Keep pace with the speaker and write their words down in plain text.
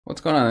What's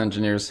going on,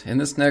 engineers? In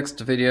this next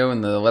video in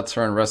the Let's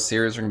Run Rust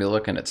series, we're going to be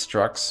looking at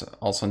structs,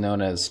 also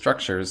known as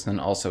structures, and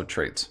also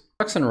traits.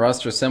 Structs in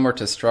Rust are similar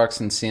to structs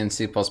in C and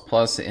C++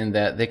 in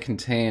that they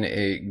contain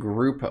a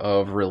group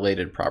of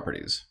related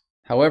properties.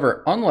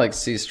 However, unlike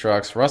C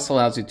structs, Rust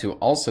allows you to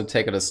also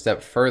take it a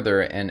step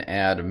further and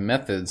add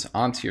methods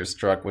onto your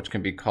struct which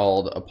can be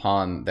called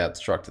upon that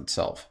struct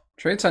itself.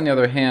 Traits, on the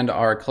other hand,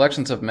 are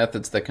collections of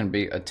methods that can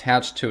be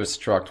attached to a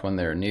struct when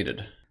they are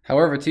needed.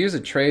 However, to use a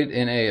trait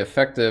in an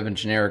effective and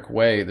generic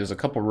way, there's a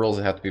couple rules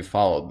that have to be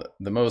followed.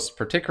 The most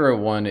particular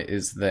one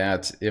is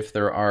that if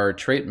there are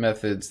trait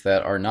methods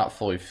that are not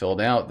fully filled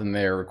out, then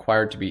they are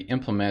required to be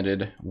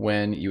implemented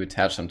when you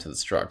attach them to the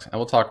struct. And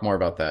we'll talk more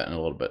about that in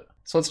a little bit.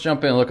 So let's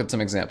jump in and look at some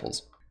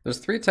examples. There's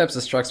three types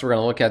of structs we're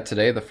going to look at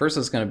today. The first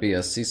is going to be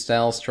a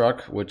C-style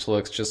struct, which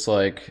looks just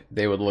like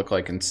they would look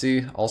like in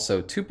C.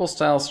 Also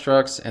tuple-style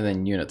structs, and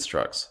then unit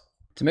structs.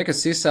 To make a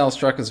C-style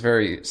struct is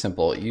very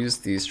simple. Use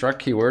the struct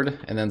keyword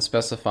and then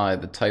specify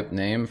the type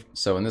name.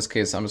 So in this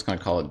case, I'm just going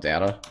to call it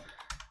data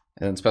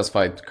and then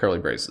specify curly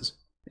braces.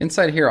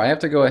 Inside here, I have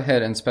to go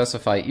ahead and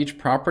specify each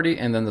property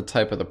and then the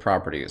type of the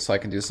property. So I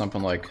can do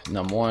something like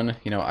num1,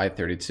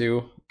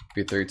 I32,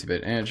 be a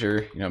 32-bit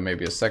integer,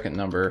 maybe a second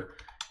number,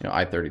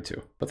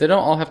 I32. But they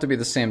don't all have to be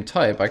the same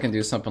type. I can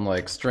do something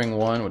like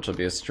string1, which will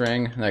be a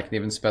string, and I can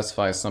even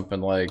specify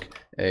something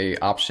like a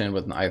option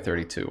with an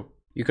I32.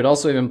 You could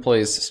also even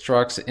place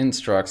structs in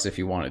structs if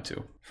you wanted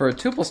to. For a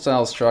tuple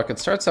style struct, it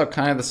starts out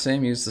kind of the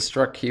same. Use the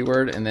struct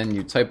keyword and then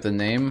you type the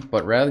name,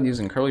 but rather than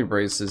using curly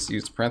braces,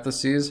 use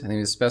parentheses and then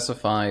you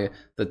specify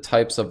the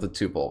types of the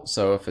tuple.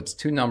 So if it's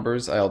two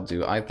numbers, I'll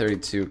do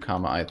I32,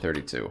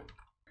 I32.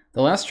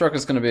 The last struct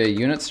is going to be a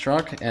unit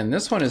struct, and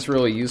this one is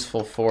really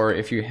useful for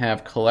if you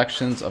have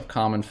collections of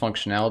common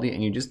functionality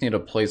and you just need a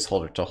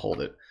placeholder to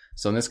hold it.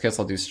 So in this case,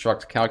 I'll do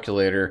struct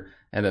calculator,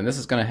 and then this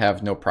is going to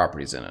have no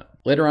properties in it.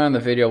 Later on in the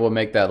video, we'll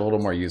make that a little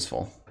more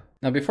useful.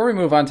 Now, before we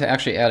move on to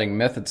actually adding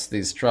methods to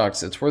these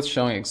structs, it's worth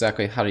showing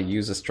exactly how to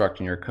use a struct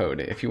in your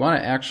code. If you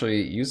want to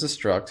actually use a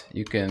struct,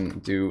 you can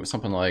do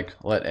something like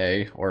let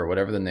a, or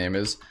whatever the name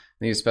is,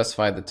 then you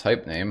specify the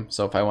type name.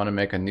 So if I want to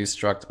make a new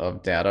struct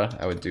of data,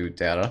 I would do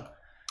data.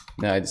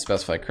 Then I'd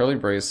specify curly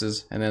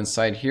braces, and then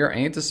inside here, I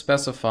need to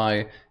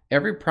specify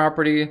every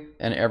property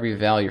and every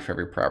value for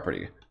every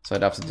property. So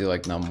I'd have to do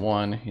like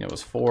num1,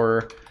 is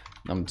 4,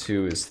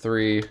 num2 is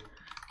 3,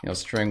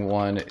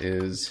 string1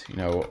 is,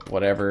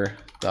 whatever,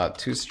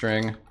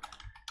 .toString.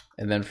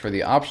 And then for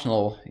the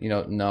optional,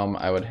 num,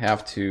 I would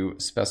have to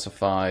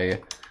specify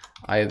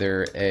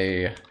either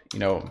a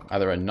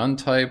none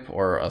type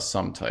or a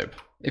sum type.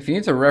 If you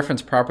need to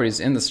reference properties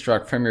in the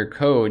struct from your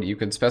code, you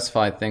can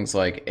specify things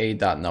like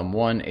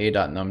a.num1,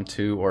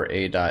 a.num2, or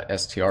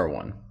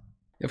a.str1.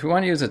 If we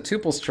want to use a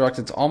tuple struct,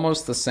 it's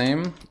almost the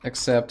same,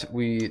 except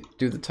we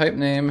do the type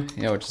name,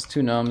 which is two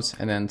nums,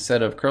 and then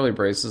instead of curly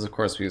braces, of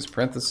course, we use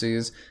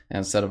parentheses, and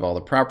instead of all the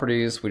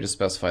properties, we just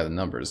specify the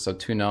numbers. So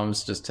two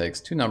nums just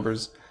takes two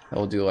numbers, and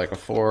we'll do like a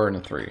 4 and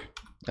a 3,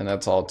 and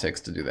that's all it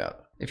takes to do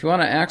that. If you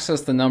want to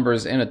access the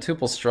numbers in a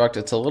tuple struct,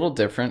 it's a little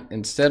different.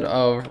 Instead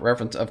of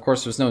reference, of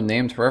course, there's no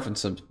name to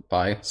reference it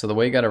by, so the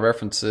way you got to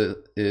reference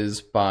it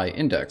is by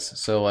index.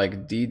 So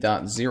like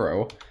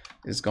d.0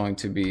 is going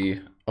to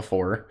be a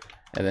 4,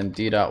 and then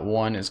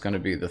d.1 is going to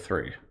be the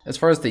 3. As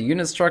far as the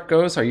unit struct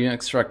goes, our unit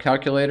struct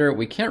calculator,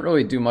 we can't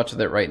really do much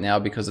with it right now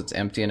because it's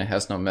empty and it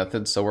has no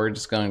methods, so we're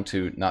just going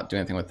to not do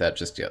anything with that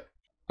just yet.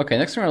 Okay,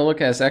 next we're going to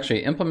look at is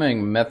actually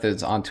implementing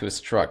methods onto a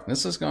struct.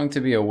 This is going to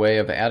be a way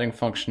of adding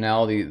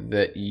functionality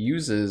that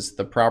uses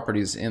the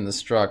properties in the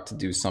struct to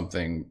do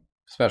something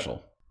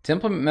special. To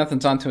implement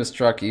methods onto a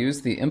struct, you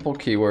use the impl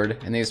keyword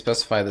and then you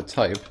specify the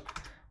type.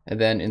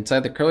 And then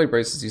inside the curly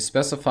braces, you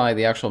specify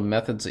the actual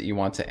methods that you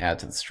want to add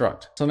to the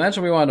struct. So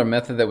imagine we wanted a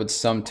method that would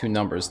sum two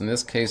numbers, in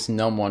this case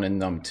num1 and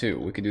num2.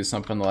 We could do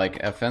something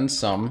like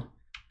fn_sum.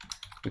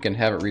 We can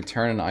have it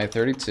return an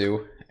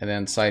I32, and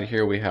then inside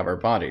here we have our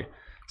body.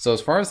 So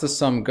as far as the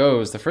sum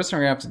goes, the first thing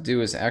we're going to have to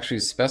do is actually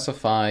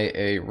specify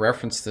a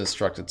reference to the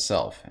struct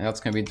itself. And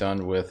that's going to be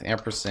done with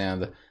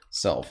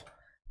 &self.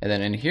 And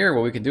then in here,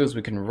 what we can do is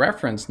we can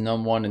reference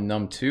num1 and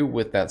num2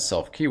 with that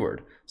self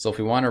keyword. So if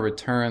we want to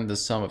return the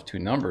sum of two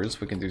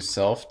numbers, we can do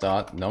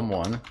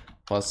self.num1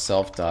 plus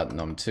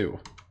self.num2.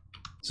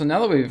 So now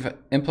that we've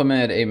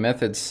implemented a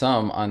method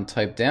sum on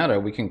type data,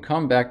 we can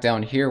come back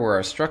down here where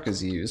our struct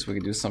is used. We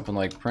can do something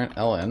like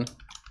println.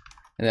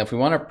 And if we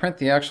want to print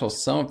the actual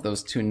sum of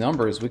those two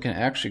numbers, we can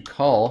actually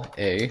call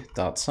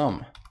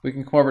a.sum. We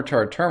can come over to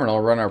our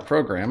terminal, run our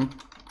program,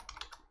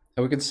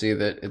 and we can see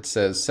that it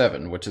says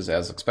 7, which is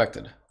as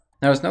expected.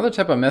 Now there's another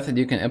type of method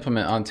you can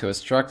implement onto a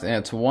struct, and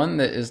it's one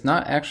that is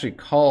not actually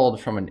called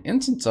from an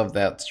instance of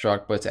that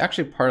struct, but it's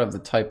actually part of the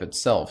type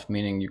itself,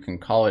 meaning you can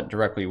call it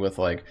directly with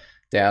like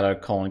data::,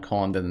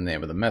 then the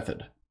name of the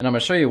method. And I'm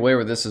going to show you a way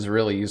where this is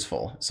really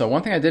useful. So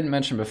one thing I didn't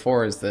mention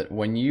before is that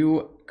when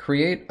you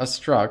create a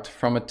struct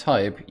from a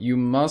type, you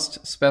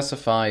must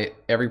specify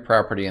every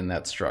property in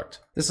that struct.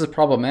 This is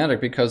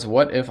problematic because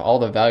what if all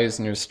the values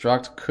in your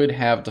struct could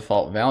have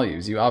default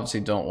values? You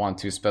obviously don't want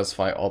to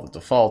specify all the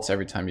defaults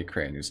every time you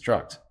create a new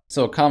struct.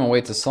 So a common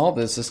way to solve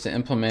this is to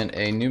implement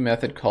a new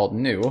method called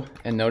new,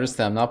 and notice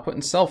that I'm not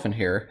putting self in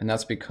here, and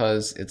that's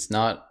because it's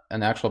not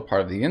an actual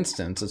part of the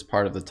instance, it's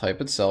part of the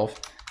type itself.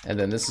 And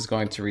then this is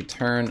going to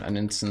return an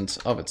instance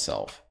of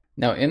itself.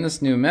 Now in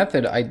this new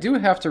method, I do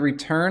have to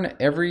return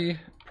every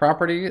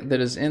property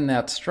that is in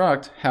that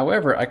struct.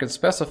 However, I could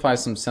specify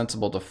some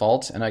sensible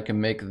defaults, and I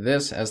can make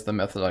this as the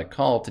method I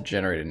call to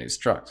generate a new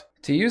struct.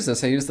 To use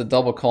this, I use the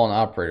double colon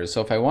operator. So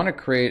if I want to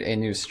create a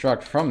new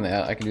struct from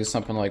that, I can do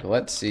something like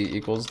let c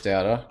equals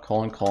data :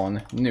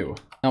 new.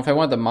 Now if I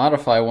wanted to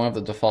modify one of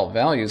the default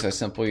values, I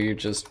simply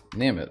just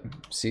name it.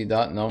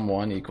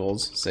 c.num1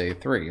 equals, say,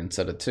 3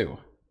 instead of 2.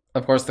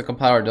 Of course, the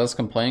compiler does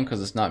complain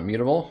because it's not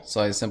mutable, so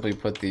I simply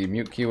put the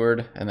mute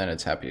keyword and then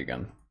it's happy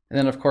again. And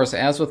then of course,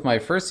 as with my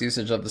first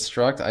usage of the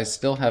struct, I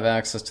still have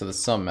access to the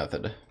sum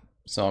method,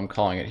 so I'm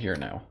calling it here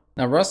now.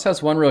 Now Rust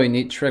has one really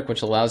neat trick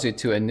which allows you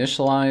to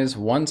initialize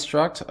one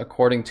struct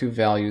according to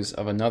values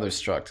of another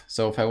struct.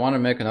 So if I want to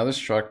make another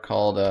struct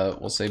called,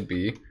 we'll say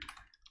B,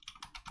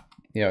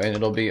 and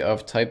it'll be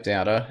of type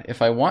data.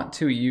 If I want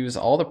to use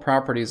all the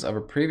properties of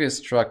a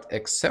previous struct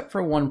except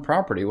for one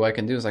property, what I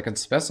can do is I can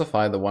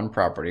specify the one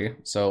property.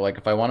 So like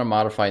if I want to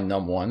modify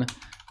num1,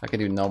 I can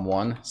do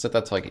num1, set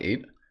that to like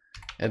 8.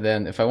 And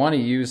then if I want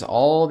to use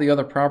all the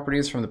other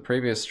properties from the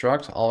previous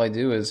struct, all I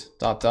do is ...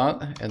 and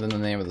then the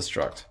name of the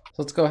struct.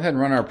 So let's go ahead and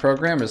run our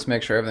program, just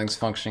make sure everything's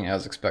functioning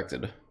as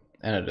expected.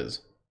 And it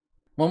is.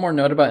 One more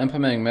note about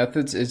implementing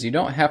methods is you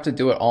don't have to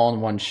do it all in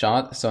one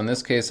shot. So in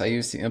this case, I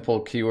used the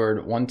impl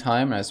keyword one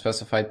time and I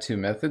specified 2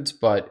 methods,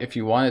 but if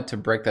you wanted to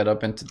break that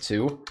up into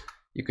 2,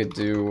 you could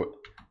do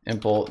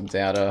impl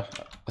data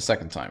a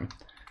second time.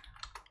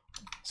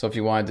 So if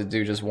you wanted to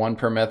do just one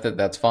per method,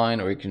 that's fine,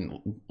 or you can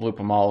loop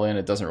them all in,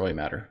 it doesn't really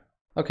matter.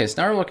 Okay,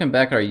 so now we're looking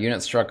back at our unit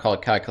struct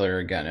called calculator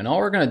again, and all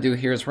we're going to do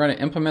here is we're going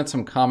to implement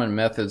some common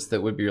methods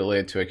that would be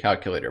related to a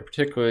calculator,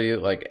 particularly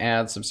like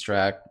add,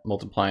 subtract,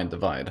 multiply, and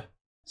divide.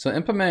 So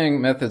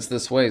implementing methods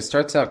this way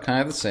starts out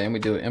kind of the same. We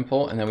do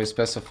impl and then we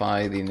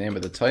specify the name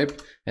of the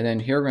type, and then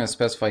here we're going to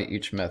specify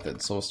each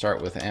method. So we'll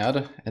start with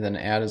add, and then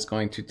add is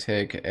going to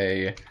take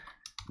a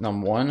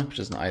num1, which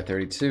is an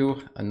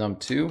i32, a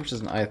num2, which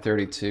is an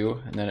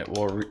i32, and then it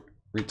will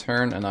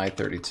return an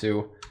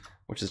i32,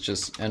 which is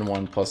just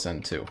n1 plus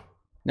n2.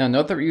 Now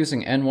note that we're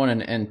using n1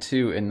 and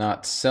n2 and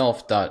not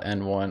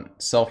self.n1,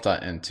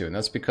 self.n2, and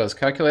that's because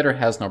calculator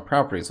has no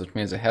properties, which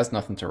means it has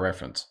nothing to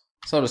reference.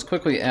 So I'll just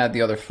quickly add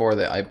the other 4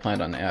 that I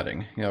planned on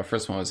adding.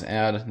 First one was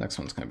add, next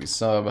one's going to be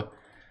sub,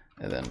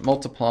 and then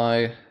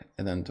multiply,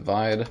 and then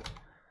divide.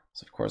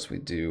 So of course we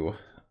do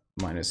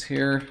minus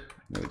here, and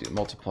then we do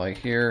multiply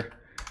here,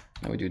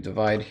 and we do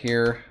divide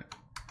here.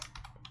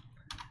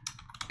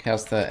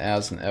 Cast that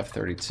as an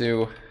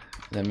f32, and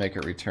then make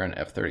it return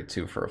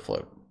f32 for a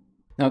float.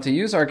 Now to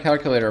use our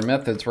calculator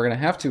methods, we're going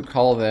to have to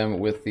call them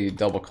with the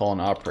double colon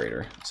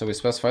operator. So we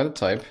specify the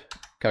type,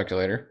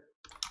 calculator,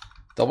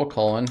 double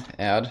colon,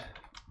 add.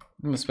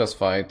 I'm going to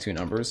specify 2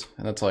 numbers,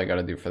 and that's all I got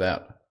to do for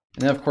that.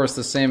 And then of course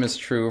the same is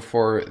true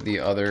for the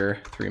other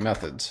 3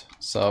 methods,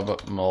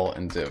 sub, mul,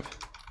 and div.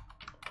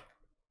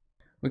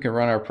 We can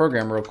run our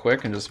program real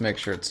quick and just make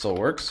sure it still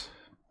works.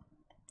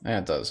 And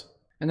it does.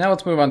 And now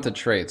let's move on to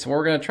traits. What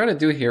we're going to try to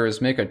do here is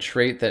make a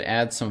trait that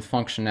adds some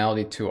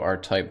functionality to our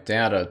type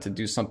data to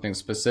do something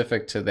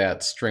specific to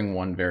that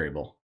string1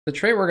 variable. The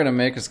trait we're going to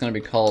make is going to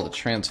be called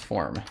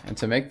transform, and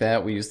to make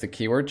that we use the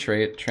keyword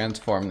trait,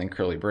 transform, and then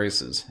curly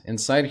braces.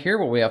 Inside here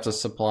what we have to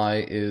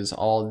supply is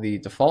all the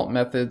default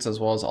methods as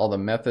well as all the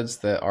methods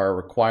that are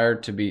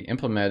required to be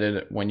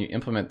implemented when you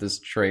implement this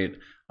trait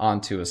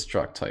onto a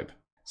struct type.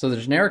 So the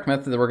generic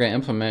method that we're going to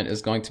implement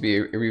is going to be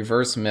a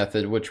reverse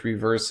method which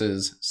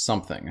reverses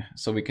something.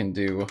 So we can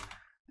do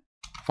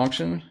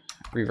function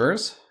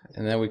reverse,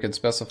 and then we can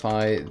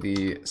specify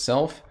the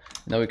self.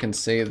 Now we can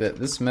say that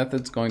this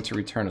method's going to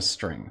return a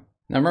string.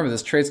 Now remember,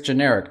 this trait's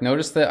generic.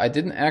 Notice that I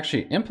didn't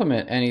actually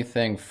implement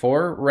anything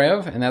for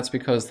rev, and that's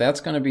because that's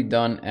going to be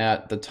done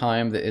at the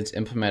time that it's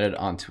implemented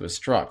onto a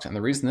struct. And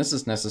the reason this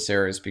is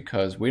necessary is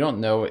because we don't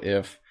know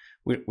if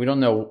we don't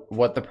know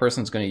what the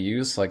person's going to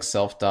use, like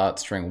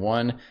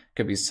self.string1,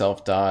 could be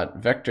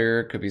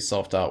self.vector, could be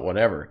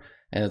self.whatever.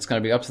 And it's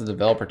going to be up to the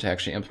developer to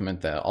actually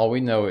implement that. All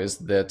we know is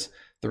that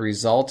the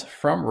result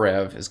from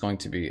rev is going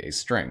to be a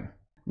string.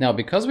 Now,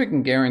 because we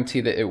can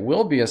guarantee that it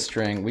will be a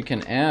string, we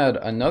can add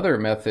another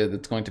method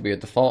that's going to be a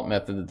default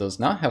method that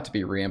does not have to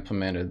be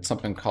re-implemented,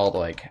 something called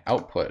like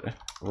output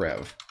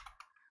rev,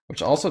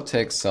 which also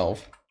takes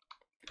self,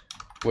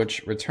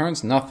 which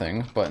returns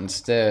nothing, but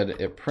instead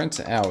it prints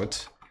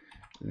out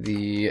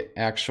the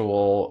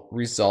actual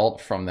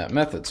result from that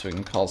method. So we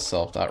can call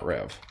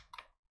self.rev.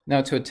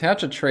 Now to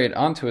attach a trait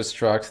onto a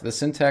struct, the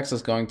syntax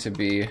is going to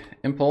be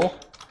impl,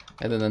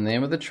 and then the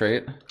name of the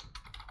trait,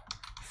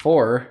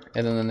 for,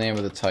 and then the name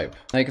of the type.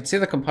 Now you can see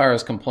the compiler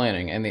is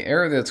complaining, and the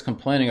error that it's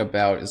complaining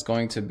about is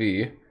going to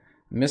be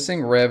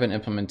missing rev and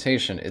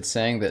implementation. It's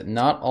saying that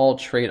not all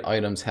trait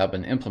items have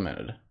been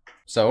implemented.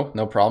 So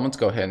no problem, let's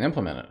go ahead and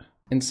implement it.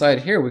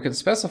 Inside here, we could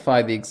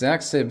specify the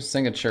exact same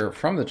signature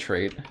from the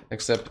trait,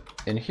 except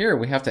in here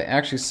we have to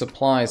actually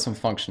supply some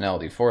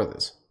functionality for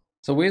this.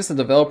 So we as the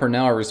developer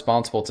now are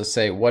responsible to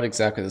say what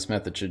exactly this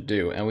method should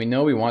do, and we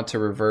know we want to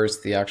reverse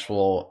the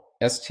actual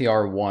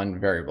str1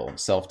 variable,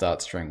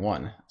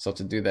 self.string1. So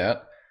to do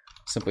that,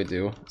 simply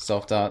do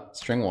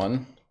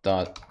self.string1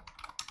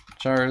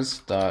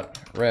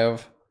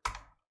 chars.rev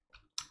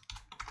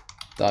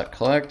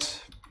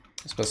 .collect,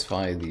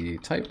 specify the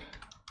type,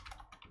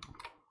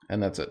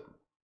 and that's it.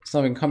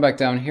 So we can come back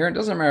down here. It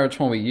doesn't matter which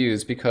one we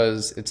use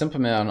because it's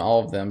implemented on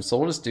all of them. So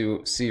we'll just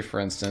do C,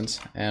 for instance,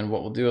 and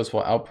what we'll do is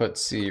we'll output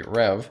C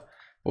rev,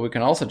 but we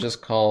can also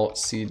just call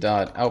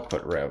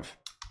C.outputRev,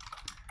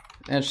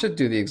 and it should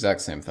do the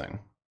exact same thing.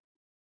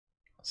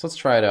 So let's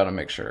try it out and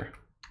make sure.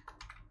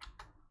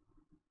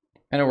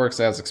 And it works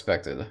as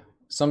expected.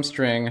 Some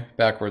string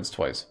backwards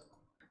twice.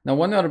 Now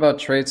one note about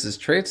traits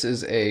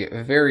is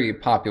a very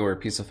popular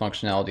piece of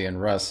functionality in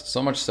Rust,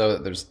 so much so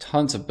that there's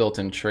tons of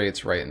built-in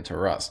traits right into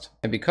Rust.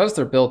 And because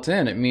they're built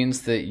in, it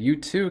means that you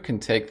too can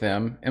take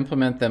them,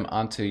 implement them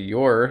onto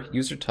your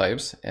user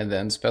types, and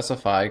then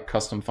specify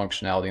custom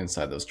functionality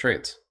inside those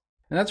traits.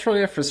 And that's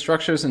really it for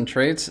structures and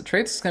traits.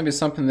 Traits is going to be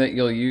something that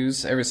you'll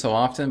use every so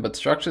often, but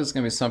structures is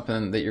going to be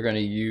something that you're going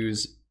to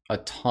use a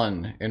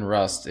ton in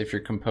Rust if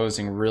you're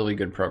composing really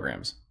good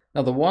programs.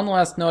 Now the one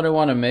last note I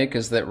want to make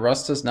is that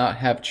Rust does not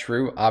have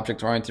true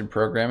object-oriented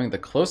programming. The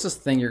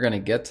closest thing you're going to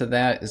get to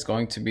that is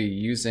going to be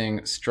using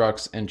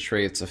structs and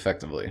traits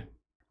effectively.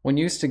 When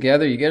used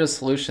together, you get a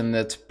solution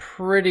that's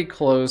pretty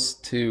close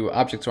to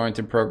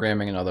object-oriented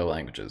programming in other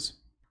languages.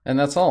 And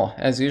that's all.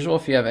 As usual,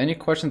 if you have any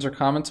questions or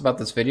comments about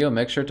this video,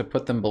 make sure to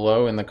put them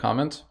below in the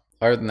comments.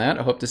 Other than that,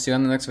 I hope to see you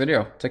on the next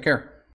video. Take care.